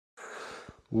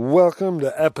Welcome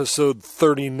to episode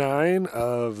 39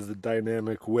 of the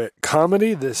Dynamic Wit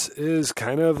Comedy. This is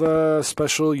kind of a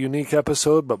special, unique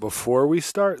episode, but before we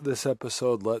start this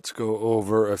episode, let's go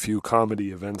over a few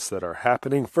comedy events that are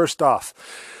happening. First off,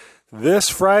 this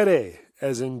Friday,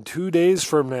 as in 2 days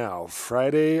from now,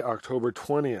 Friday, October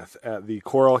 20th, at the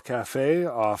Coral Cafe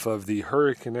off of the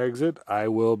Hurricane exit, I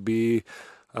will be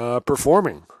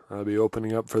performing. I'll be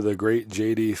opening up for the great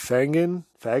J.D. Fagan,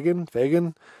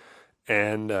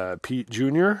 and Pete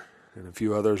Jr. and a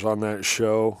few others on that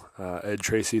show. Ed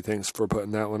Tracy, thanks for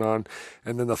putting that one on.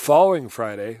 And then the following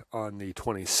Friday, on the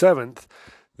 27th,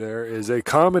 there is a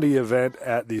comedy event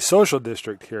at the Social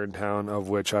District here in town, of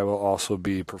which I will also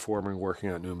be performing,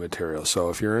 working on new material. So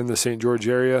if you're in the St. George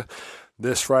area,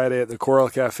 this Friday at the Coral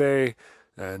Cafe,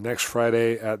 and next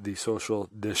Friday at the Social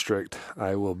District,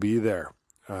 I will be there.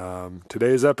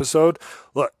 Today's episode,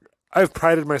 look, I've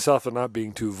prided myself on not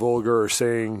being too vulgar or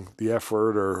saying the F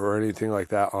word or anything like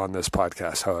that on this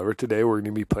podcast. However, today we're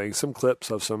going to be playing some clips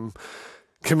of some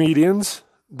comedians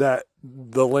that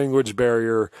the language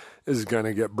barrier is going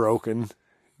to get broken.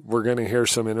 We're going to hear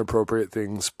some inappropriate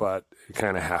things, but you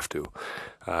kind of have to.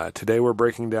 Today we're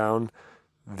breaking down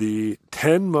the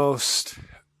 10 most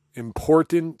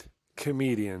important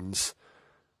comedians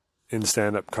in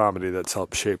stand-up comedy that's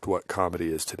helped shape what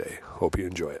comedy is today. Hope you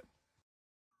enjoy it.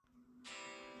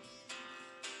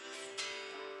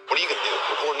 What are you going to do?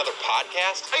 Record another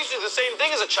podcast? I used to do the same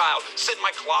thing as a child. Sit in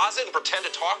my closet and pretend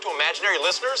to talk to imaginary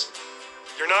listeners.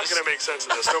 You're not going to make sense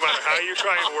of this. No matter how you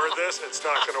try and word this, it's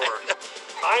not going to work.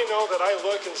 I know that I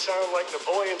look and sound like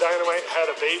Napoleon Dynamite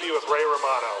had a baby with Ray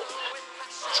Romano.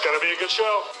 It's going to be a good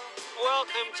show.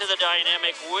 Welcome to the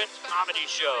Dynamic Wit Comedy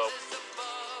Show.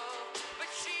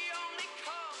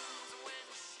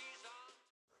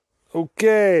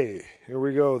 Okay, here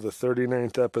we go, the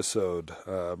 39th episode,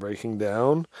 breaking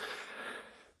down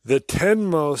the 10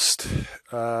 most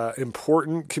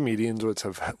important comedians which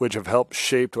have helped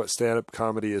shape what stand-up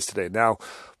comedy is today. Now,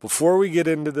 before we get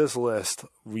into this list,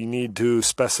 we need to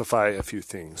specify a few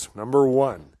things. Number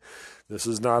one, this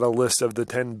is not a list of the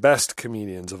 10 best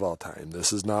comedians of all time.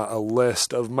 This is not a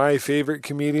list of my favorite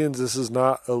comedians. This is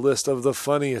not a list of the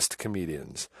funniest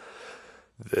comedians.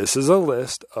 This is a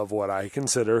list of what I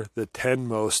consider the 10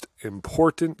 most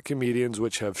important comedians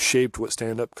which have shaped what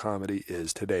stand-up comedy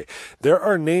is today. There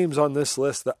are names on this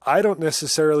list that I don't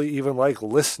necessarily even like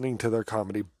listening to their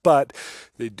comedy, but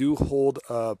they do hold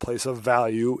a place of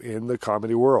value in the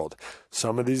comedy world.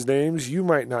 Some of these names you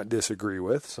might not disagree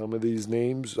with. Some of these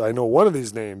names, I know one of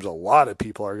these names, a lot of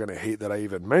people are going to hate that I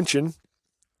even mention,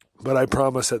 but I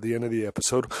promise at the end of the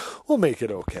episode, we'll make it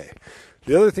okay.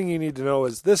 The other thing you need to know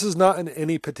is this is not in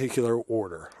any particular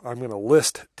order. I'm going to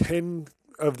list 10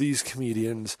 of these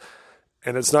comedians,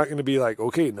 and it's not going to be like,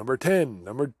 okay, number 10,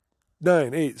 number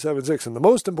 9, 8, 7, 6, and the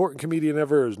most important comedian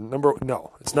ever is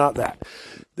no, it's not that.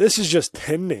 This is just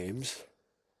 10 names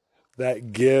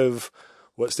that give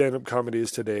what stand-up comedy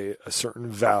is today a certain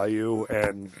value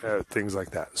and things like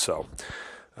that. So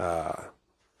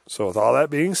with all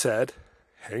that being said,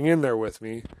 hang in there with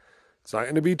me. It's not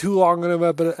going to be too long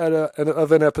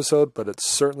of an episode, but it's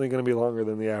certainly going to be longer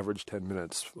than the average 10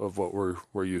 minutes of what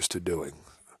we're used to doing.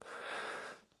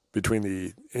 Between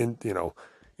the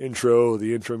intro,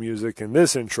 the intro music, and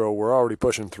this intro, we're already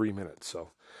pushing 3 minutes.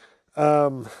 So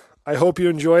I hope you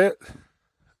enjoy it.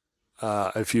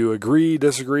 If you agree,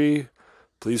 disagree,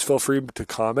 please feel free to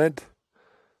comment.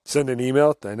 Send an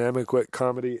email,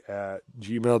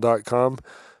 dynamicwitcomedy@gmail.com.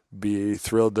 Be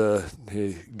thrilled to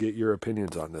get your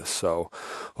opinions on this. So,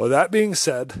 with that being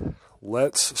said,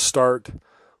 let's start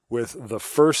with the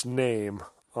first name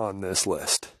on this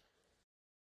list.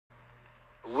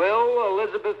 Will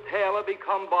Elizabeth Taylor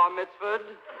become bar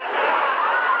mitzvahed?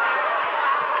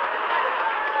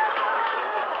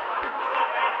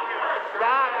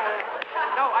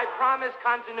 No, I promise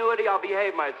continuity. I'll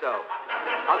behave myself.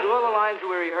 I'll do all the lines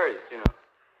we rehearsed,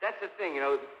 That's the thing,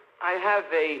 I have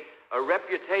a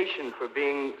reputation for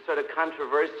being sort of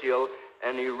controversial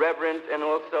and irreverent and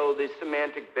also the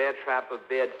semantic bear trap of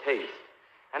bad taste.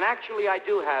 And actually I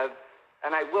do have,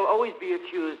 and I will always be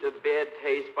accused of bad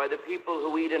taste by the people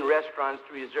who eat in restaurants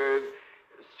to reserve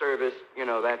service,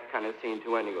 that kind of scene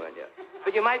to anyone, yeah.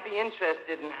 But you might be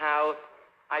interested in how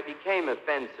I became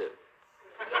offensive.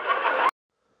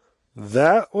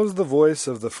 That was the voice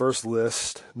of the first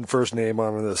name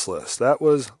on this list. That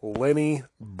was Lenny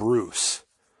Bruce.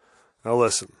 Now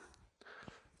listen,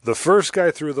 the first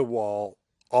guy through the wall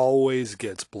always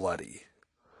gets bloody.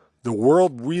 The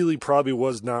world really probably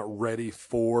was not ready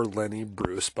for Lenny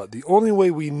Bruce, but the only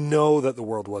way we know that the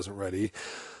world wasn't ready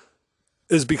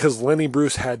is because Lenny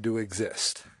Bruce had to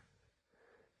exist.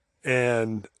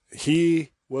 And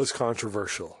he was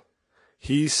controversial.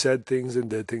 He said things and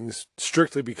did things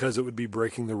strictly because it would be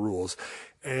breaking the rules.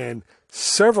 And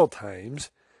several times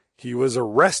he was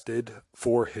arrested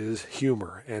for his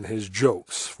humor and his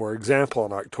jokes. For example,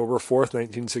 on October 4th,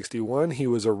 1961, he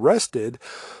was arrested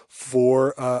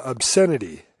for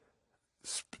obscenity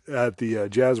at the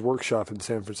Jazz Workshop in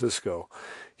San Francisco.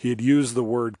 He had used the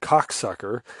word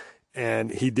cocksucker,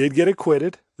 and he did get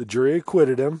acquitted. The jury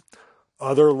acquitted him.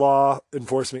 Other law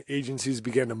enforcement agencies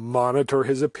began to monitor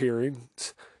his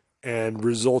appearance and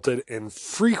resulted in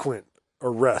frequent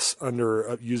arrests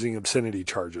under using obscenity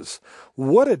charges.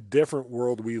 What a different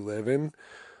world we live in,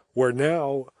 where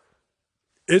now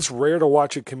it's rare to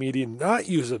watch a comedian not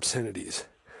use obscenities.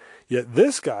 Yet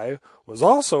this guy was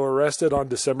also arrested on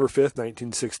December 5th,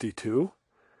 1962.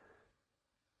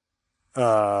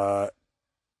 Let's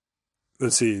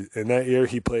see, in that year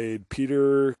he played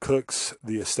Peter Cook's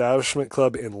The Establishment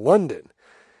Club in London.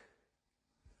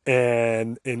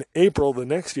 And in April the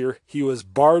next year, he was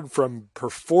barred from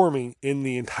performing in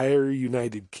the entire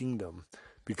United Kingdom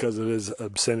because of his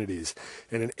obscenities.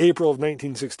 And in April of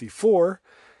 1964,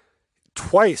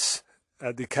 twice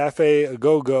at the Cafe A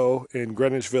Go-Go in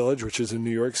Greenwich Village, which is in New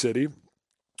York City,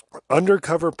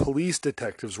 undercover police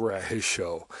detectives were at his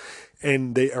show.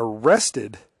 And they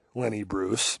arrested Lenny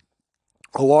Bruce,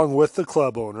 along with the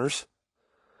club owners,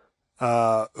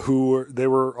 they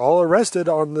were all arrested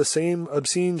on the same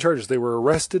obscene charges. They were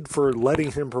arrested for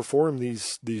letting him perform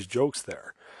these jokes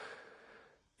there.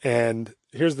 And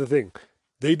here's the thing.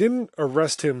 They didn't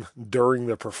arrest him during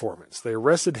the performance. They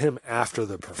arrested him after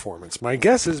the performance. My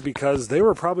guess is because they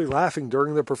were probably laughing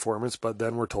during the performance, but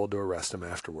then were told to arrest him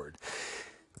afterward.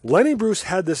 Lenny Bruce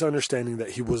had this understanding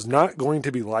that he was not going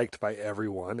to be liked by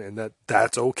everyone and that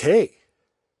that's okay.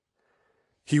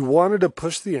 He wanted to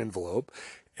push the envelope,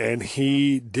 and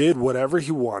he did whatever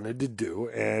he wanted to do.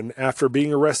 And after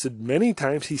being arrested many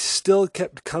times, he still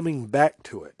kept coming back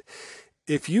to it.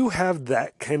 If you have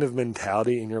that kind of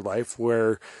mentality in your life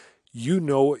where you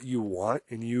know what you want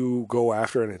and you go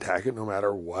after and attack it no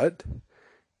matter what,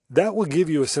 that will give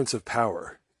you a sense of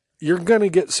power. You're going to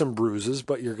get some bruises,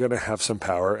 but you're going to have some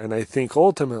power. And I think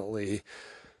ultimately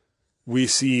we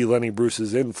see Lenny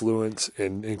Bruce's influence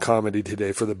in comedy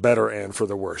today for the better and for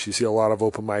the worse. You see a lot of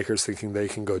open micers thinking they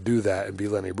can go do that and be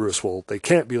Lenny Bruce. Well, they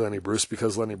can't be Lenny Bruce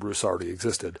because Lenny Bruce already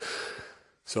existed.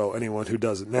 So anyone who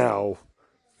does it now,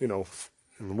 in the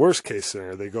worst case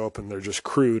scenario, they go up and they're just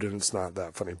crude and it's not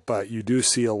that funny. But you do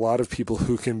see a lot of people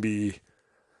who can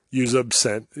use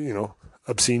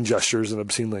obscene gestures and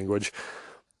obscene language,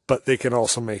 but they can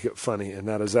also make it funny. And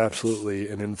that is absolutely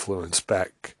an influence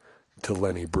back to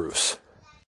Lenny Bruce.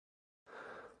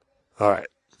 All right,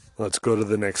 let's go to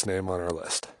the next name on our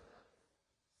list.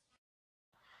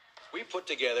 We put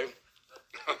together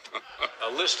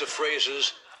a list of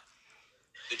phrases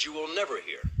that you will never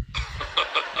hear.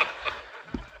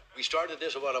 We started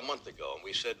this about a month ago, and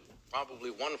we said probably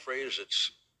one phrase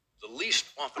that's the least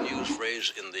often used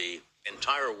phrase in the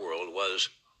entire world was,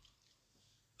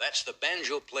 "That's the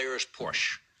banjo player's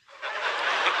Porsche."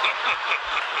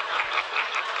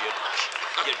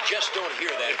 You just don't hear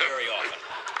that very often.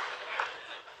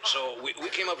 So we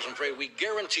came up with some phrases. We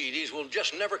guarantee these will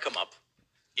just never come up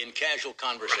in casual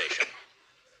conversation.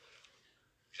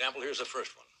 Example, here's the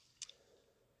first one.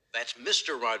 "That's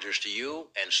Mr. Rogers to you,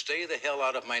 and stay the hell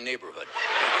out of my neighborhood."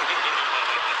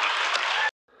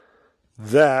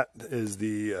 That is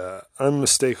the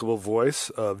unmistakable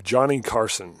voice of Johnny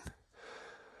Carson.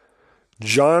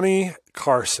 Johnny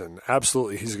Carson,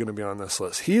 absolutely, he's going to be on this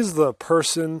list. He's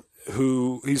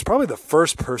he's probably the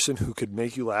first person who could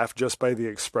make you laugh just by the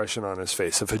expression on his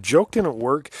face. If a joke didn't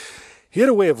work, he had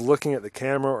a way of looking at the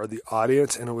camera or the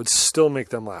audience and it would still make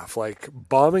them laugh. Like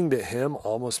bombing to him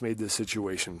almost made the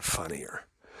situation funnier.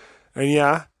 And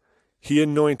yeah, he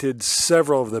anointed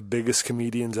several of the biggest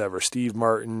comedians ever. Steve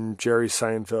Martin, Jerry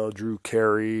Seinfeld, Drew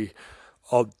Carey,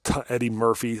 Eddie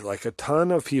Murphy, like a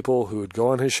ton of people who would go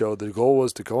on his show. The goal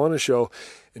was to go on a show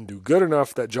and do good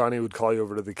enough that Johnny would call you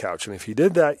over to the couch. And if he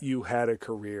did that, you had a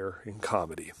career in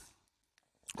comedy.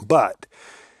 But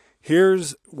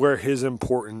here's where his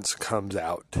importance comes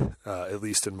out, at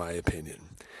least in my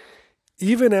opinion.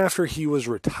 Even after he was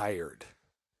retired,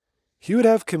 he would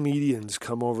have comedians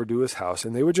come over to his house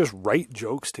and they would just write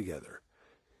jokes together.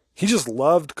 He just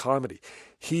loved comedy.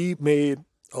 He made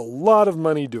a lot of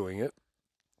money doing it.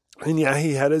 And yeah,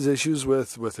 he had his issues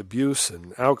with abuse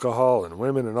and alcohol and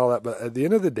women and all that. But at the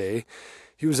end of the day,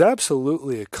 he was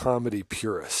absolutely a comedy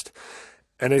purist.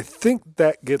 And I think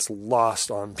that gets lost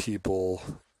on people,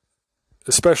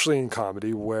 especially in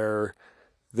comedy, where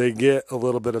they get a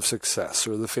little bit of success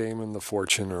or the fame and the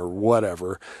fortune or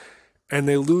whatever, and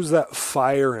they lose that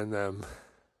fire in them,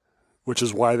 which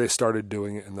is why they started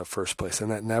doing it in the first place.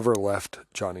 And that never left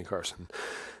Johnny Carson.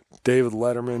 David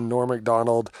Letterman, Norm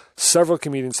Macdonald, several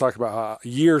comedians talk about how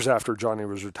years after Johnny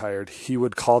was retired, he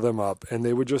would call them up and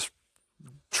they would just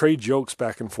trade jokes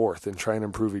back and forth and try and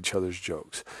improve each other's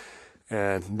jokes.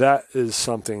 And that is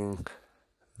something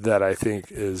that I think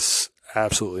is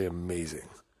absolutely amazing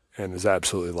and is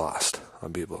absolutely lost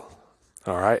on people.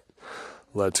 All right,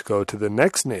 let's go to the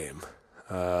next name.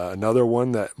 Another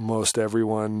one that most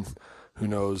everyone who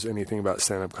knows anything about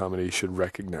stand-up comedy should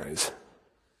recognize.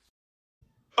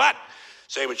 But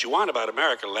say what you want about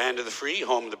America, land of the free,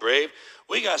 home of the brave.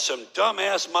 We got some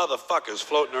dumbass motherfuckers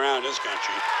floating around this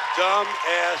country.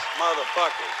 Dumbass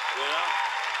motherfuckers, you know?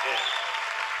 Yeah.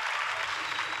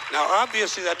 Now,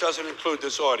 obviously, that doesn't include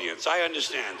this audience. I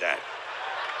understand that.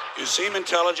 You seem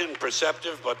intelligent and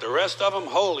perceptive, but the rest of them,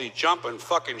 holy jumping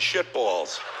fucking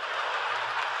shitballs.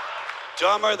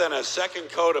 Dumber than a second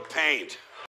coat of paint.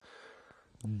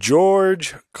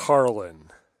 George Carlin.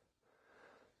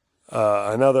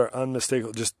 Another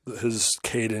unmistakable, just his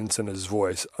cadence and his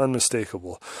voice,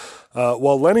 unmistakable.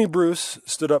 While Lenny Bruce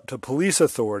stood up to police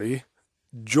authority,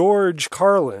 George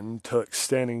Carlin took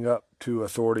standing up to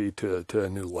authority to a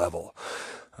new level.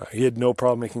 He had no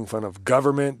problem making fun of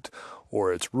government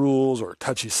or its rules or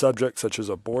touchy subjects such as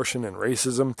abortion and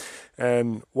racism.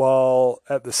 And while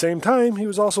at the same time, he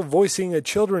was also voicing a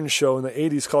children's show in the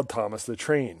 80s called Thomas the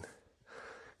Train.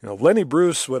 You know, Lenny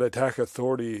Bruce would attack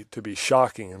authority to be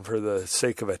shocking and for the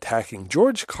sake of attacking.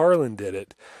 George Carlin did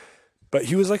it, but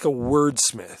he was like a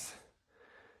wordsmith.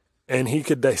 And he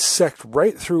could dissect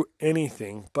right through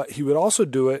anything, but he would also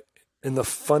do it in the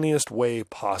funniest way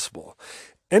possible.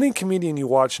 Any comedian you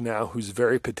watch now who's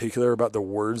very particular about the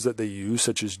words that they use,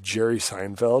 such as Jerry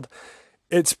Seinfeld,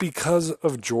 it's because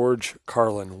of George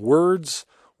Carlin. Words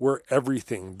were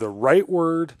everything. The right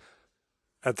word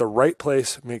at the right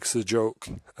place makes the joke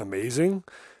amazing,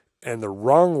 and the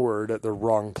wrong word at the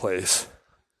wrong place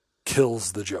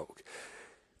kills the joke.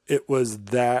 It was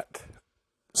that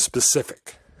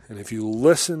specific. And if you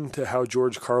listen to how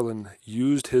George Carlin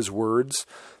used his words,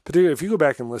 particularly if you go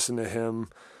back and listen to him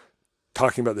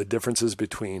talking about the differences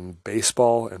between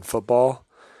baseball and football,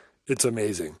 it's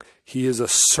amazing. He is a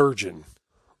surgeon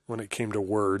when it came to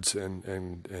words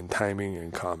and timing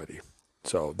and comedy.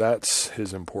 So that's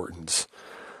his importance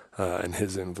and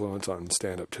his influence on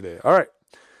stand-up today. All right,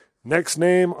 next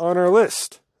name on our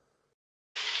list.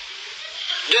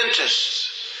 Dentists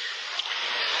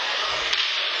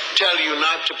tell you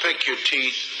not to pick your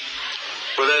teeth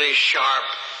with any sharp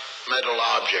metal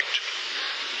object.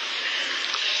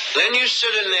 Then you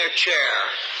sit in their chair,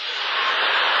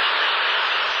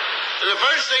 and the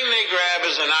first thing they grab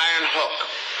is an iron hook.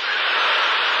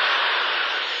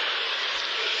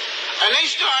 And they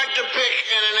start to pick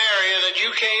in an area that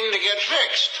you came to get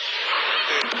fixed.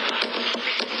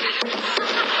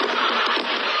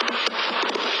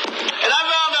 And I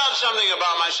found out something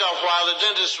about myself while the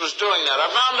dentist was doing that. I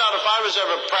found out if I was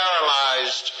ever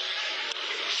paralyzed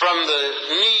from the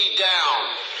knee down,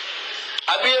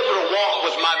 I'd be able to walk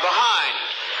with my behind.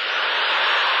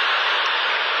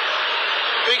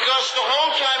 Because the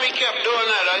whole time he kept doing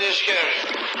that, I just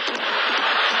kept...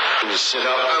 Sit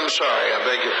up. I'm sorry. I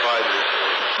beg your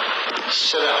pardon.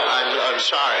 Sit up. I'm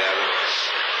sorry.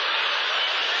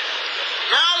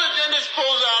 Now the dentist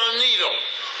pulls out a needle.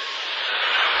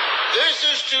 This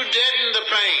is to deaden the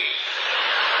pain.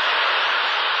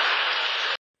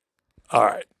 All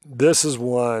right. This is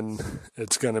one,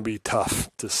 it's going to be tough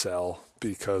to sell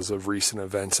because of recent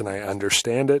events, and I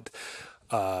understand it.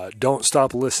 Don't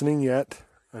stop listening yet.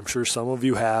 I'm sure some of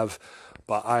you have,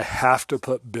 but I have to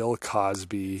put Bill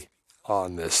Cosby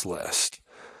on this list.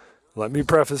 Let me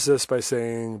preface this by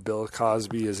saying Bill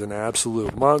Cosby is an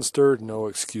absolute monster, no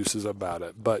excuses about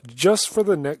it. But just for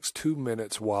the next 2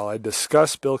 minutes while I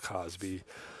discuss Bill Cosby,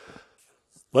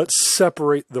 let's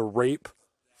separate the rape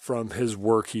from his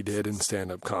work he did in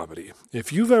stand-up comedy.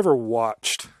 If you've ever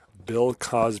watched Bill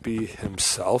Cosby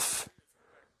himself,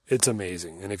 it's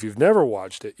amazing. And if you've never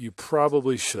watched it, you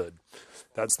probably should.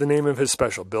 That's the name of his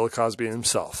special, Bill Cosby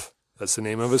himself. That's the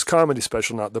name of his comedy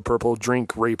special, not The Purple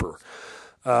Drink Raper.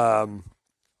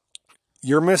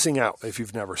 You're missing out if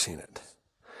you've never seen it.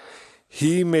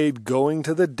 He made going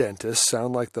to the dentist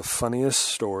sound like the funniest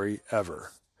story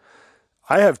ever.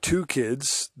 I have 2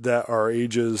 kids that are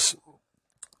ages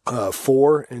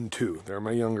 4 and 2. They're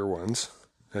my younger ones.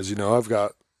 As you know, I've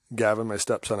got Gavin, my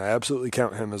stepson. I absolutely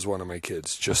count him as one of my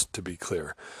kids, just to be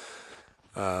clear.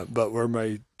 But where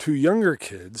my 2 younger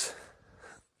kids,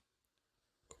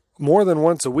 more than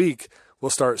once a week will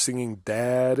start singing,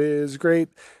 "Dad is great,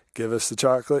 give us the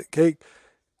chocolate cake."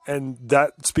 And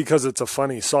that's because it's a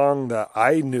funny song that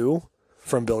I knew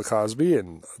from Bill Cosby,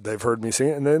 and they've heard me sing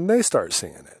it, and then they start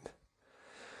singing it.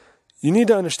 You need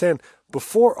to understand,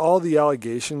 before all the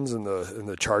allegations and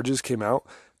the charges came out,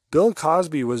 Bill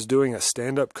Cosby was doing a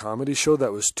stand-up comedy show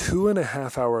that was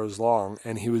 2.5 hours long,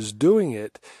 and he was doing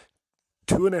it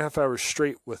 2.5 hours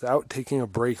straight without taking a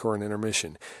break or an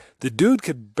intermission. The dude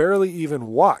could barely even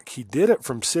walk. He did it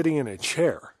from sitting in a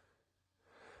chair.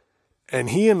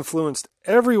 And he influenced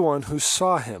everyone who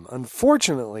saw him.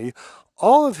 Unfortunately,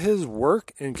 all of his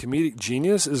work and comedic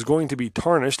genius is going to be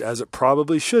tarnished, as it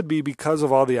probably should be, because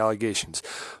of all the allegations.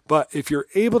 But if you're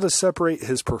able to separate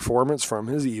his performance from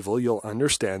his evil, you'll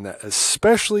understand that,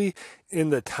 especially in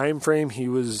the time frame he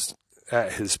was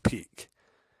at his peak.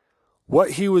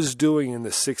 What he was doing in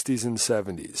the 60s and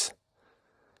 70s.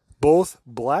 Both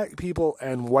black people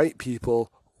and white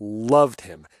people loved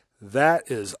him. That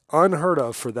is unheard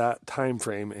of for that time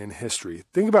frame in history.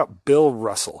 Think about Bill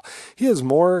Russell. He has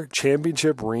more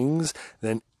championship rings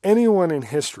than anyone in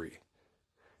history.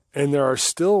 And there are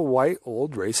still white,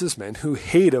 old, racist men who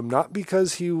hate him, not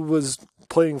because he was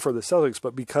playing for the Celtics,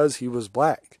 but because he was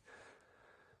black.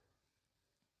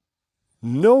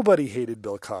 Nobody hated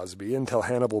Bill Cosby until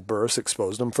Hannibal Buress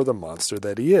exposed him for the monster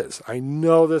that he is. I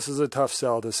know this is a tough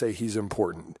sell to say he's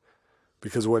important,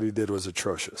 because what he did was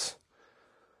atrocious.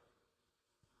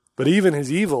 But even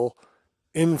his evil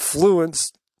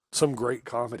influenced some great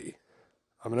comedy.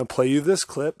 I'm going to play you this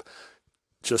clip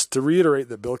just to reiterate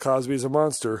that Bill Cosby is a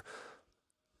monster.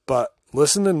 But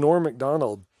listen to Norm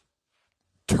Macdonald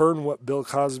turn what Bill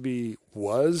Cosby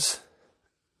was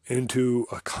into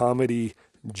a comedy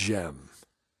gem.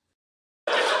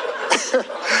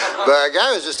 But a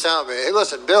guy was just telling me, hey,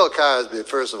 listen, Bill Cosby,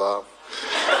 first of all,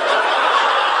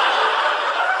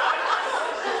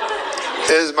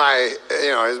 is my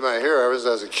hero ever since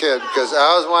I was a kid, because I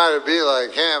always wanted to be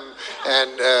like him, and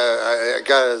I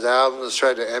got his albums,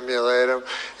 tried to emulate him,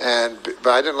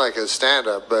 but I didn't like his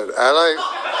stand-up, but I like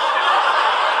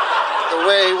the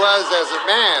way he was as a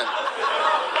man.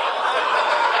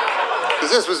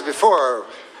 Because this was before,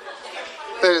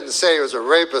 they didn't say he was a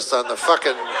rapist on the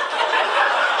fucking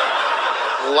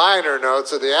liner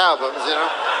notes of the albums, you know?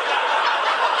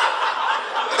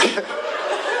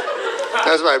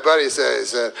 As my buddy said, he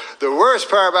said, the worst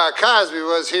part about Cosby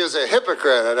was he was a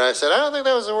hypocrite. And I said, I don't think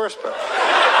that was the worst part.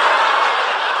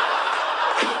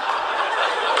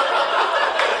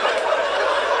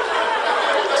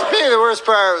 To me, the worst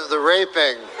part was the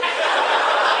raping.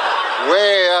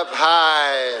 Way up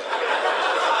high.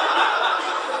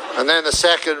 And then the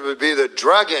second would be the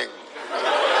drugging.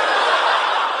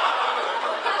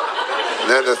 And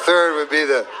then the third would be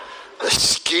the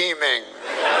scheming.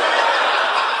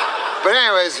 But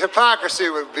anyways, hypocrisy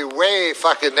would be way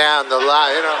fucking down the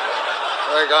line, you know,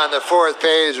 like on the 4th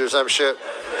page or some shit.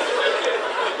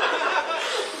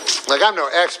 Like, I'm no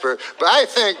expert, but I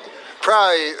think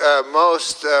probably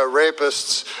most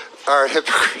rapists are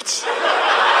hypocrites.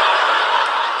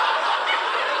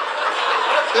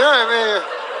 You know what I mean?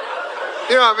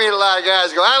 You don't meet a lot of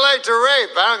guys go, I like to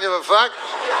rape, I don't give a fuck.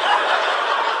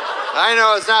 I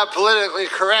know it's not a politically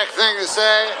correct thing to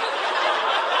say,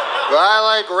 but I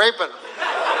like raping.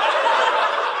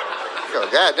 You go,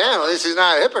 God damn, at least he's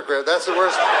not a hypocrite. That's the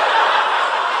worst.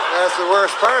 That's the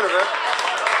worst part of it.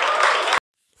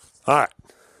 All right.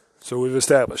 So we've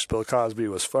established Bill Cosby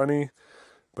was funny,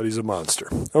 but he's a monster.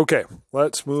 Okay,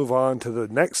 let's move on to the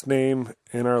next name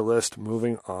in our list,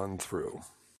 moving on through.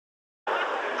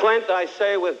 Clint, I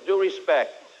say with due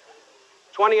respect,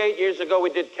 28 years ago we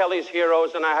did Kelly's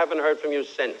Heroes, and I haven't heard from you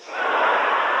since.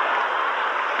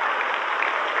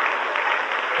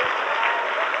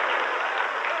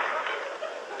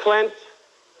 Clint,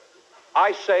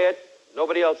 I say it,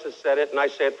 nobody else has said it, and I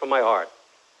say it from my heart.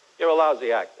 You're a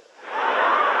lousy actor.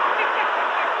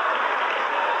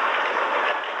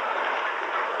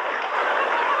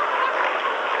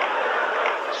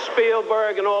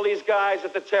 Spielberg and all these guys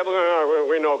at the table,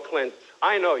 we know Clint.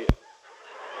 I know you.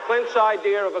 Clint's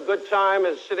idea of a good time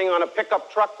is sitting on a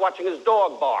pickup truck watching his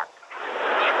dog bark.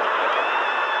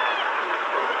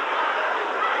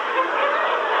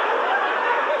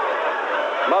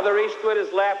 Mother Eastwood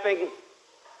is laughing,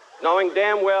 knowing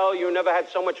damn well you never had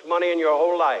so much money in your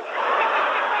whole life.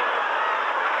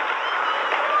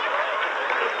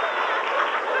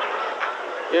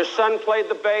 Your son played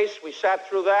the bass. We sat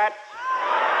through that.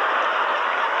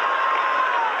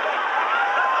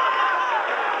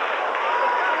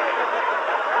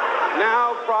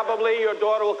 Now, probably, your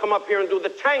daughter will come up here and do the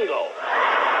tango.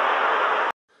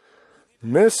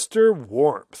 Mr.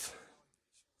 Warmth,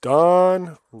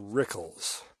 Don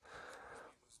Rickles.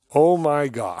 Oh my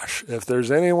gosh. If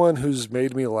there's anyone who's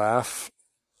made me laugh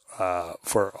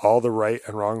for all the right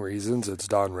and wrong reasons, it's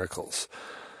Don Rickles.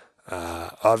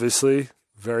 Obviously,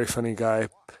 very funny guy.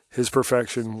 His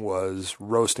perfection was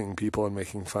roasting people and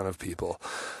making fun of people.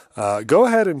 Go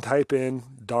ahead and type in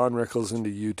Don Rickles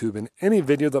into YouTube, and any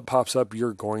video that pops up,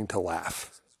 you're going to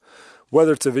laugh.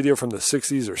 Whether it's a video from the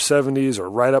 60s or 70s or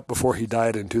right up before he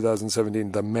died in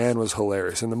 2017, the man was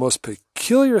hilarious. And the most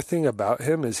peculiar thing about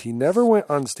him is he never went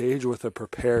on stage with a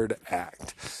prepared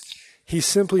act. He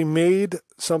simply made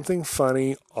something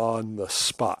funny on the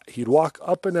spot. He'd walk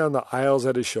up and down the aisles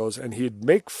at his shows, and he'd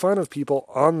make fun of people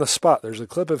on the spot. There's a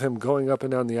clip of him going up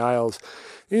and down the aisles.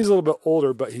 He's a little bit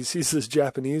older, but he sees this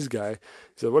Japanese guy. He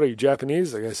said, "What are you,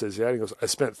 Japanese?" The guy says, "Yeah." And he goes, "I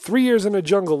spent 3 years in a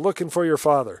jungle looking for your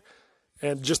father."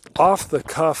 And just off the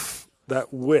cuff,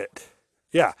 that wit.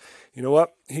 Yeah, you know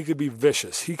what? He could be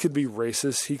vicious. He could be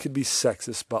racist. He could be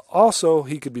sexist. But also,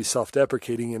 he could be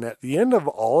self-deprecating. And at the end of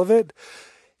all of it,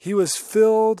 he was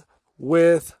filled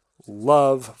with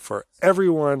love for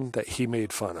everyone that he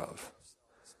made fun of.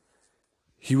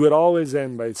 He would always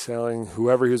end by telling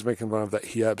whoever he was making fun of that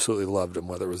he absolutely loved him,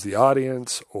 whether it was the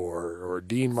audience or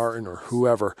Dean Martin or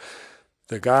whoever.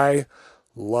 The guy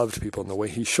loved people, and the way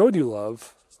he showed you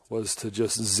love was to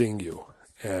just zing you.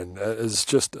 And that is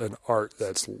just an art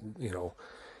that's,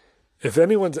 if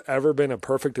anyone's ever been a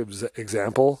perfect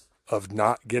example of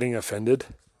not getting offended,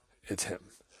 it's him.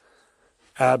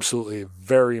 Absolutely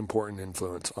very important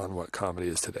influence on what comedy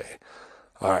is today.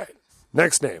 All right,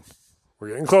 next name. We're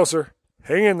getting closer.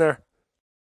 Hang in there.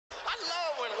 I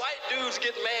love when white dudes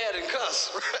get mad and cuss,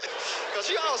 right?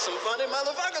 Because y'all some funny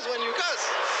motherfuckers when you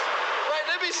cuss. Right?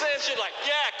 They be saying shit like,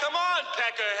 "Yeah, come on,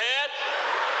 peckerhead."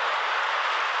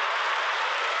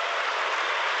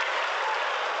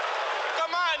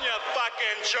 Come on, you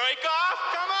fucking jerk off.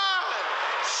 Come on.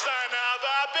 Son of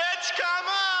a bitch, come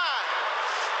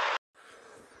on.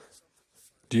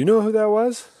 Do you know who that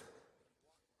was?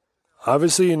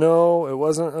 Obviously, you know it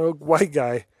wasn't a white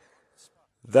guy.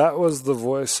 That was the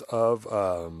voice of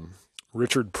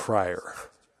Richard Pryor.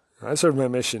 I served my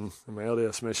mission, my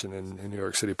LDS mission in New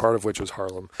York City, part of which was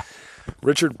Harlem.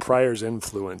 Richard Pryor's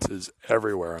influence is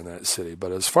everywhere in that city.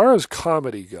 But as far as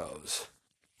comedy goes,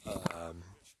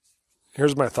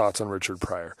 here's my thoughts on Richard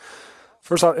Pryor.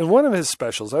 First off, in one of his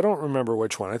specials, I don't remember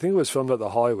which one. I think it was filmed at the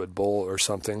Hollywood Bowl or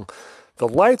something. The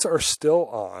lights are still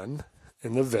on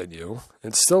in the venue.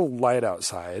 It's still light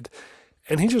outside.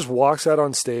 And he just walks out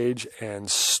on stage and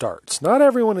starts. Not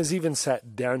everyone has even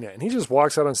sat down yet. And he just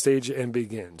walks out on stage and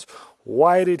begins.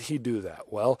 Why did he do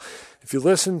that? Well, if you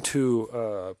listen to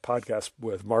a podcast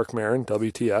with Mark Maron,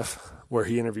 WTF, where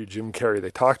he interviewed Jim Carrey, they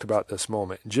talked about this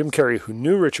moment. Jim Carrey, who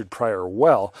knew Richard Pryor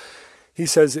well, he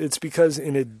says it's because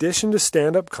in addition to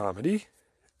stand-up comedy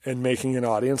and making an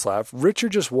audience laugh,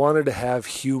 Richard just wanted to have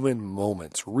human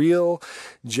moments, real,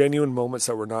 genuine moments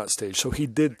that were not staged. So he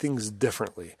did things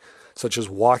differently, such as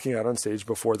walking out on stage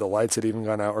before the lights had even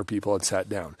gone out or people had sat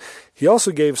down. He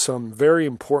also gave some very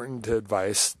important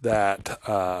advice that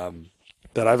I've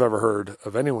ever heard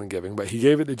of anyone giving, but he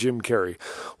gave it to Jim Carrey.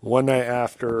 One night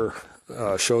after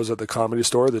shows at the Comedy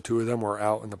Store, the two of them were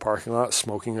out in the parking lot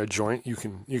smoking a joint. You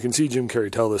can see Jim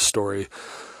Carrey tell this story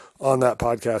on that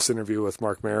podcast interview with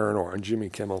Mark Maron or on Jimmy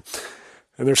Kimmel.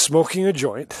 And they're smoking a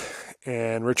joint,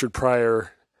 and Richard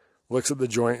Pryor looks at the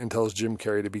joint and tells Jim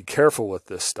Carrey to be careful with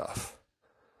this stuff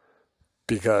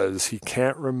because he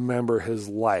can't remember his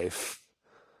life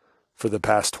for the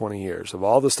past 20 years. Of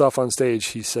all the stuff on stage,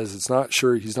 he says he's not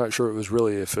sure it was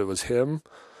really if it was him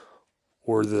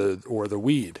or the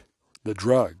weed, the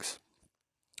drugs.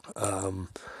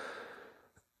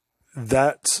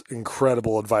 That's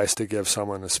incredible advice to give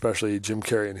someone, especially Jim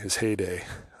Carrey in his heyday,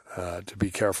 to be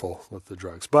careful with the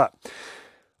drugs. But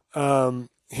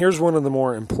here's one of the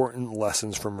more important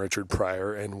lessons from Richard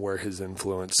Pryor and where his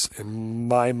influence, in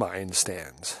my mind,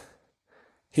 stands.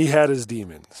 He had his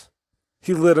demons.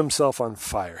 He lit himself on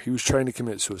fire. He was trying to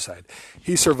commit suicide.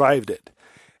 He survived it.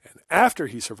 And after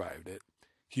he survived it,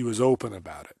 he was open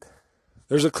about it.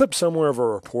 There's a clip somewhere of a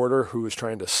reporter who was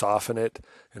trying to soften it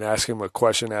and ask him a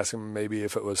question, ask him maybe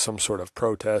if it was some sort of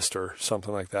protest or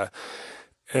something like that.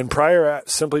 And Pryor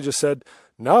simply just said,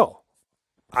 "No,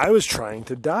 I was trying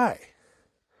to die."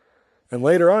 And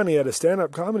later on, he had a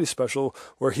stand-up comedy special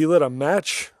where he lit a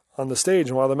match on the stage.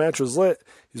 And while the match was lit,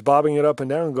 he's bobbing it up and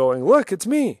down going, "Look, it's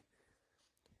me."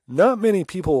 Not many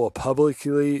people will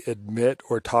publicly admit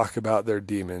or talk about their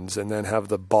demons and then have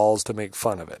the balls to make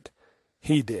fun of it.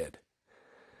 He did.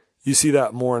 You see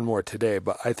that more and more today,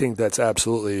 but I think that's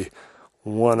absolutely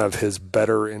one of his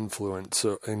better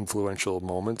influential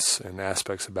moments and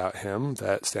aspects about him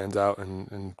that stands out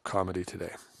in comedy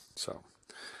today. So,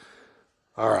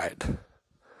 all right.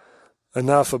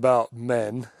 Enough about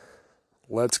men.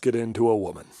 Let's get into a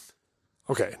woman.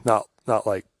 Okay, not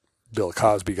like Bill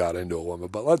Cosby got into a woman,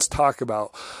 but let's talk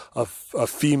about a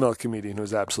female comedian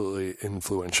who's absolutely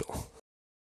influential.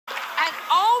 And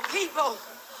all people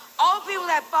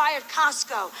that buy at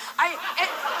Costco.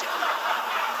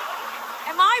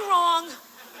 Am I wrong?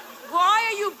 Why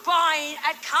are you buying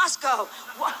at Costco?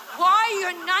 Why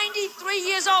you're 93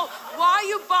 years old? Why are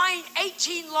you buying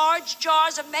 18 large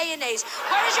jars of mayonnaise?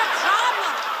 What is your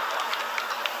problem?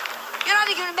 You're not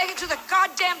even going to make it to the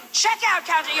goddamn checkout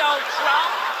counter, you old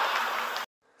crumb.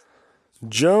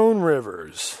 Joan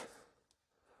Rivers.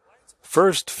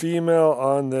 First female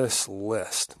on this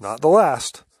list. Not the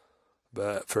last,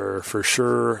 but for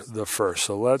sure the first.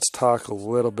 So let's talk a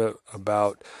little bit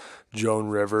about Joan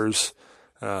Rivers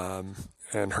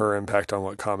and her impact on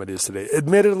what comedy is today.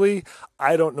 Admittedly,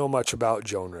 I don't know much about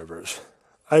Joan Rivers.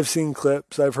 I've seen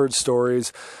clips, I've heard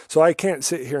stories, so I can't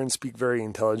sit here and speak very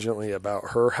intelligently about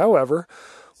her. However,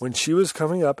 when she was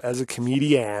coming up as a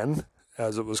comedian,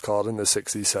 as it was called in the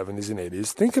 60s, 70s, and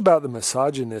 80s, think about the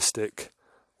misogynistic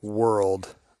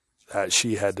world that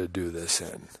she had to do this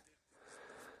in.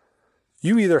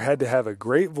 You either had to have a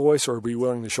great voice or be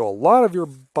willing to show a lot of your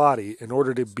body in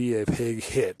order to be a big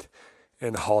hit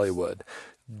in Hollywood.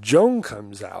 Joan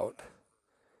comes out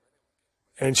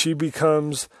and she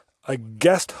becomes a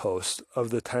guest host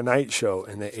of The Tonight Show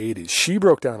in the 80s. She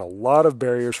broke down a lot of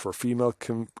barriers for female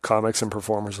comics and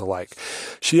performers alike.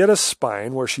 She had a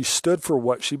spine where she stood for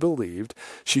what she believed.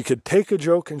 She could take a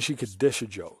joke and she could dish a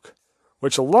joke,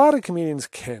 which a lot of comedians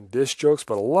can dish jokes,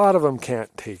 but a lot of them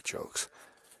can't take jokes.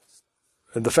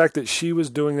 And the fact that she was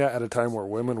doing that at a time where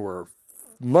women were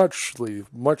much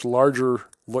larger,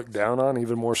 looked down on,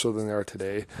 even more so than they are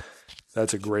today,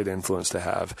 that's a great influence to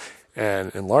have.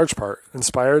 And in large part,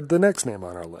 inspired the next name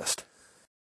on our list.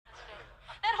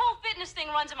 That whole fitness thing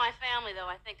runs in my family, though,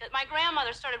 I think. My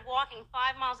grandmother started walking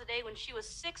 5 miles a day when she was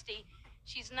 60.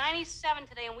 She's 97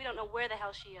 today, and we don't know where the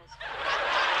hell she is.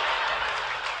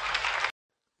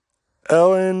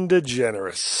 Ellen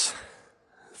DeGeneres,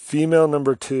 female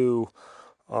number 2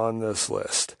 on this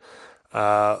list.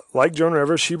 Like Joan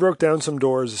Rivers, she broke down some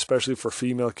doors, especially for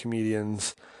female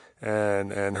comedians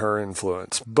and her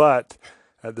influence. But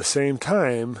at the same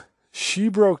time, she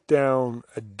broke down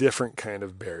a different kind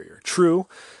of barrier. True,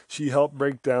 she helped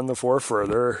break down the 4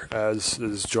 further,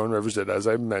 as Joan Rivers did, as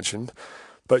I mentioned.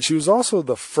 But she was also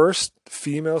the first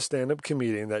female stand-up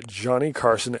comedian that Johnny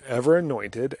Carson ever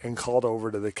anointed and called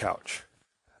over to the couch.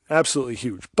 Absolutely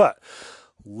huge. But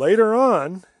later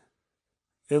on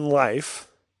in life,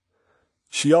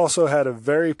 she also had a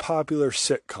very popular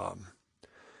sitcom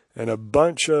and a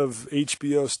bunch of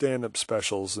HBO stand-up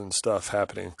specials and stuff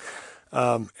happening.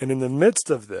 And in the midst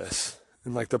of this,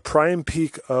 in like the prime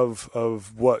peak of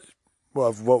what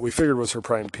we figured was her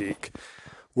prime peak,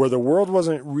 where the world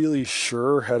wasn't really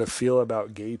sure how to feel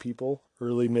about gay people,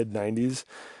 early mid-90s,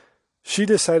 she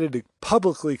decided to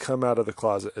publicly come out of the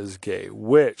closet as gay,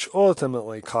 which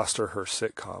ultimately cost her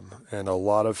sitcom and a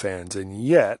lot of fans. And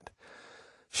yet,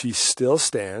 she still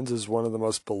stands as one of the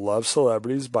most beloved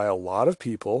celebrities by a lot of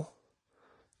people.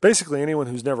 Basically, anyone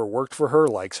who's never worked for her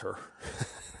likes her.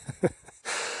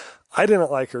 I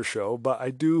didn't like her show, but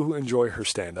I do enjoy her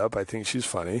stand-up. I think she's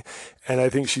funny, and I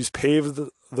think she's paved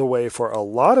the way for a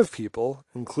lot of people,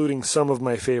 including some of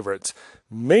my favorites,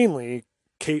 mainly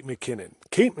Kate McKinnon.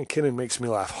 Kate McKinnon makes me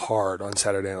laugh hard on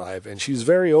Saturday Night Live, and she's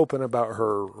very open about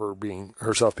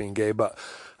herself being gay, but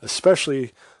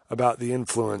especially about the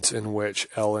influence in which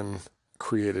Ellen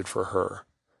created for her.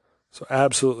 So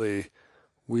absolutely,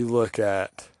 we look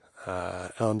at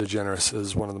Ellen DeGeneres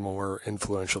as one of the more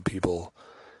influential people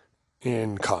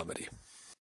in comedy.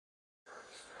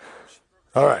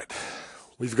 All right,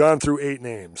 we've gone through 8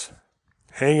 names.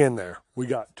 Hang in there. We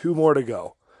got 2 more to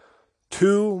go.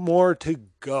 2 more to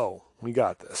go. We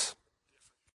got this.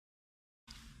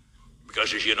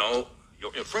 Because, as you know,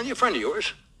 a friend of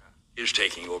yours is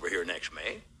taking over here next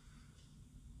May.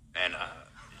 And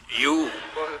you...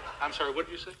 Well, I'm sorry, what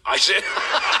did you say? I said...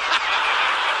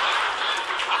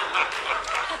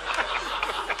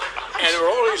 And there were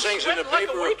all these things in the paper. Like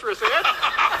a waitress, Ed.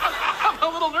 I'm a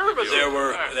little nervous. There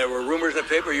were rumors in the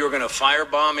paper you were going to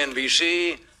firebomb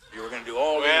NBC. You were going to do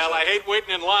all these. Well, I hate waiting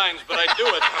in lines, but I do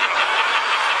it.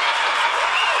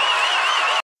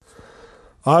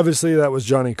 Obviously, that was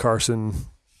Johnny Carson,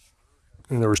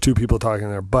 and there was 2 people talking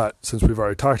there. But since we've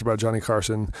already talked about Johnny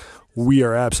Carson, we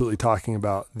are absolutely talking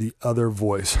about the other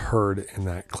voice heard in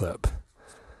that clip.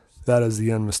 That is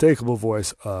the unmistakable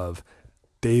voice of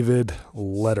David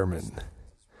Letterman.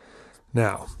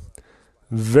 Now,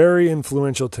 very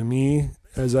influential to me,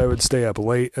 as I would stay up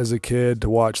late as a kid to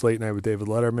watch Late Night with David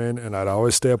Letterman, and I'd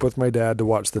always stay up with my dad to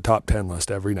watch the top 10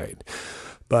 list every night.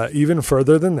 But even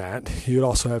further than that, he would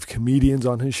also have comedians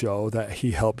on his show that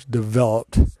he helped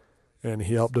develop, and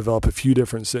he helped develop a few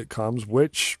different sitcoms,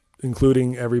 which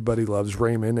including Everybody Loves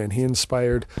Raymond, and he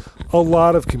inspired a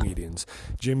lot of comedians.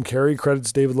 Jim Carrey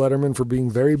credits David Letterman for being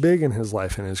very big in his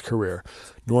life and his career.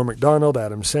 Norm Macdonald,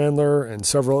 Adam Sandler, and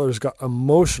several others got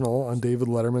emotional on David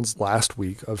Letterman's last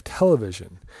week of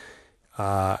television.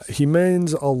 He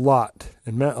means a lot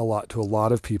and meant a lot to a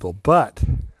lot of people, but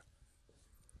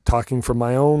talking from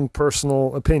my own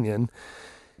personal opinion,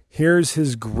 here's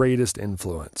his greatest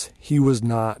influence. He was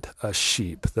not a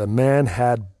sheep. The man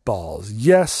had balls.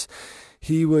 Yes,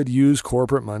 he would use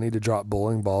corporate money to drop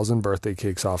bowling balls and birthday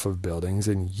cakes off of buildings.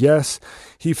 And yes,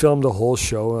 he filmed a whole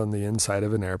show on the inside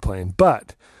of an airplane.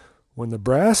 But when the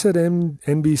brass at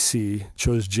NBC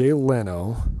chose Jay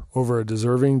Leno over a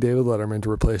deserving David Letterman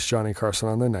to replace Johnny Carson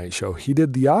on The Night Show, he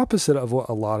did the opposite of what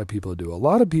a lot of people do. A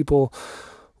lot of people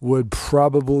would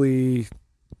probably,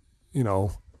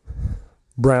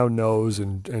 brown nose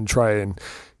and try and,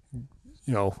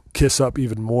 kiss up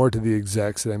even more to the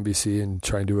execs at NBC and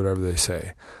try and do whatever they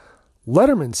say.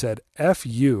 Letterman said, F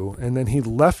you, and then he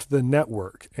left the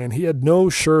network, and he had no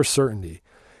sure certainty.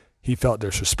 He felt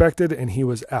disrespected, and he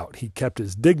was out. He kept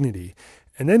his dignity,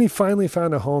 and then he finally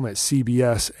found a home at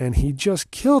CBS, and he just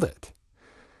killed it.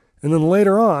 And then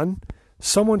later on,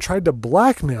 someone tried to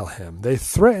blackmail him. They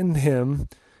threatened him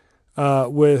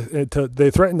they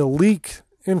threatened to leak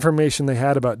information they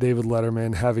had about David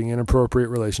Letterman having inappropriate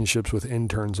relationships with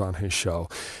interns on his show.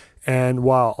 And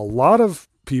while a lot of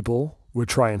people would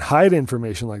try and hide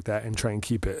information like that and try and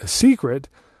keep it a secret,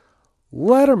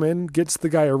 Letterman gets the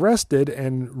guy arrested,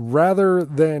 and rather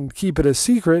than keep it a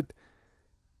secret,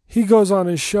 he goes on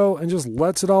his show and just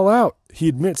lets it all out. He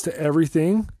admits to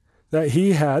everything that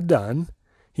he had done.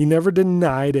 He never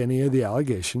denied any of the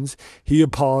allegations. He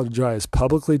apologized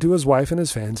publicly to his wife and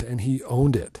his fans, and he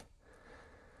owned it.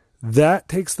 That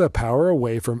takes the power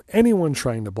away from anyone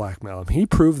trying to blackmail him. He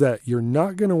proved that you're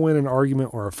not going to win an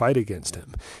argument or a fight against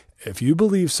him. If you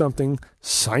believe something,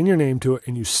 sign your name to it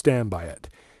and you stand by it.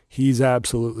 He's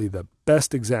absolutely the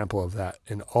best example of that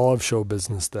in all of show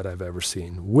business that I've ever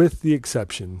seen, with the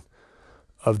exception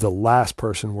of the last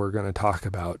person we're going to talk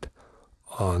about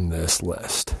on this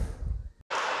list.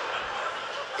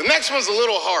 The next one's a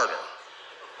little harder.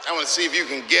 I want to see if you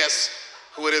can guess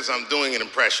who it is I'm doing an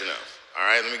impression of. All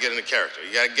right, let me get into character.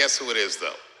 You got to guess who it is,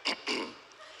 though.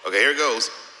 Okay, here it goes.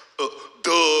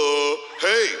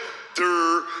 Hey,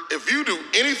 if you do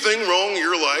anything wrong in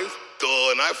your life,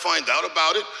 and I find out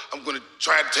about it, I'm going to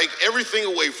try to take everything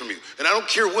away from you. And I don't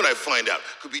care when I find out.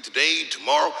 Could be today,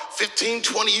 tomorrow, 15,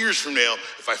 20 years from now.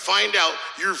 If I find out,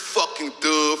 you're fucking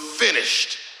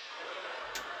finished.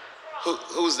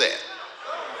 Who's that?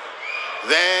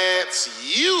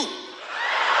 That's you.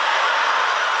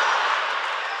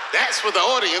 That's what the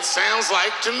audience sounds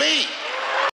like to me.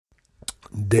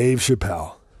 Dave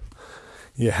Chappelle.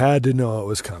 You had to know it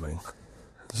was coming.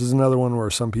 This is another one where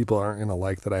some people aren't going to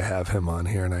like that I have him on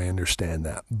here, and I understand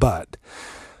that. But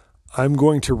I'm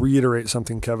going to reiterate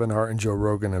something Kevin Hart and Joe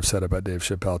Rogan have said about Dave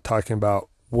Chappelle, talking about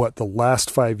what the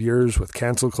last 5 years with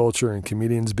cancel culture and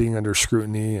comedians being under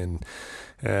scrutiny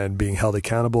and being held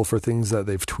accountable for things that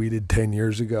they've tweeted 10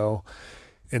 years ago.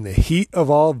 In the heat of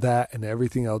all that and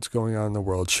everything else going on in the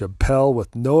world, Chappelle,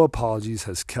 with no apologies,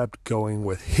 has kept going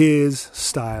with his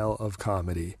style of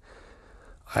comedy.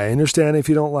 I understand if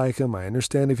you don't like him. I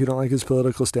understand if you don't like his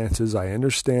political stances. I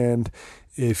understand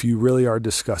if you really are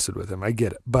disgusted with him. I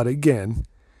get it. But again,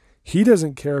 he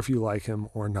doesn't care if you like him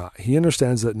or not. He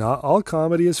understands that not all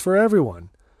comedy is for everyone.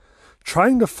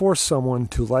 Trying to force someone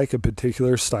to like a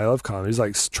particular style of comedy is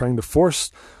like trying to force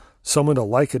someone to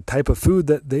like a type of food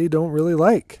that they don't really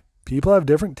like. People have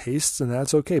different tastes, and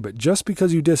that's okay. But just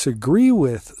because you disagree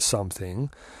with something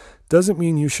doesn't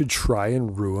mean you should try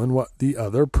and ruin what the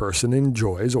other person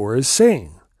enjoys or is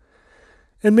saying.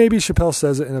 And maybe Chappelle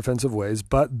says it in offensive ways,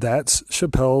 but that's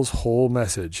Chappelle's whole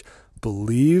message.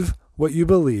 Believe what you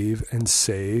believe and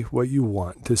say what you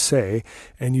want to say,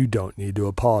 and you don't need to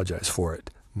apologize for it.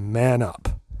 Man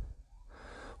up.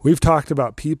 We've talked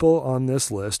about people on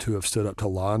this list who have stood up to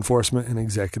law enforcement and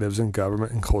executives and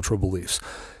government and cultural beliefs.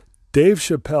 Dave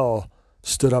Chappelle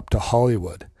stood up to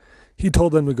Hollywood. He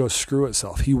told them to go screw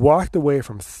itself. He walked away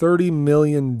from $30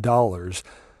 million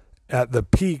at the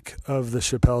peak of the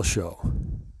Chappelle Show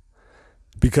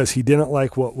because he didn't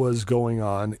like what was going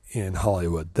on in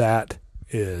Hollywood. That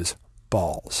is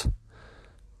balls.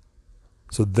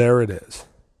 So there it is.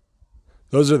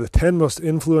 Those are the 10 most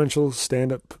influential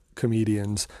stand-up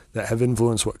comedians that have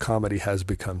influenced what comedy has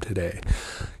become today.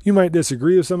 You might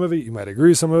disagree with some of it. You might agree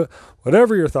with some of it.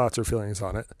 Whatever your thoughts or feelings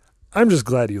on it, I'm just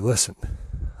glad you listened.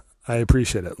 I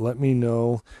appreciate it. Let me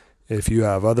know if you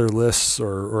have other lists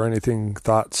or anything,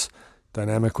 thoughts,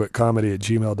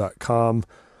 dynamicwitcomedy@gmail.com,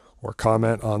 or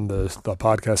comment on the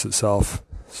podcast itself.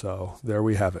 So there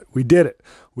we have it. We did it.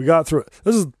 We got through it.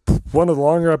 This is one of the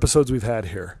longer episodes we've had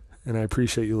here, and I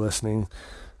appreciate you listening.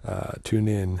 Tune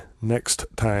in next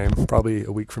time, probably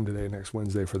a week from today, next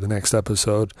Wednesday, for the next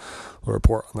episode. We'll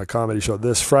report on the comedy show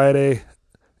this Friday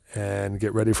and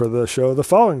get ready for the show the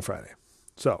following Friday.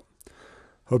 So,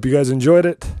 hope you guys enjoyed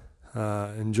it.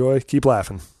 Enjoy. Keep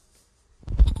laughing.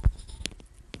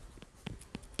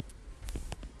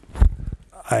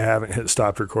 I haven't hit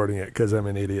stop recording yet because I'm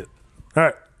an idiot. All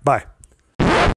right. Bye.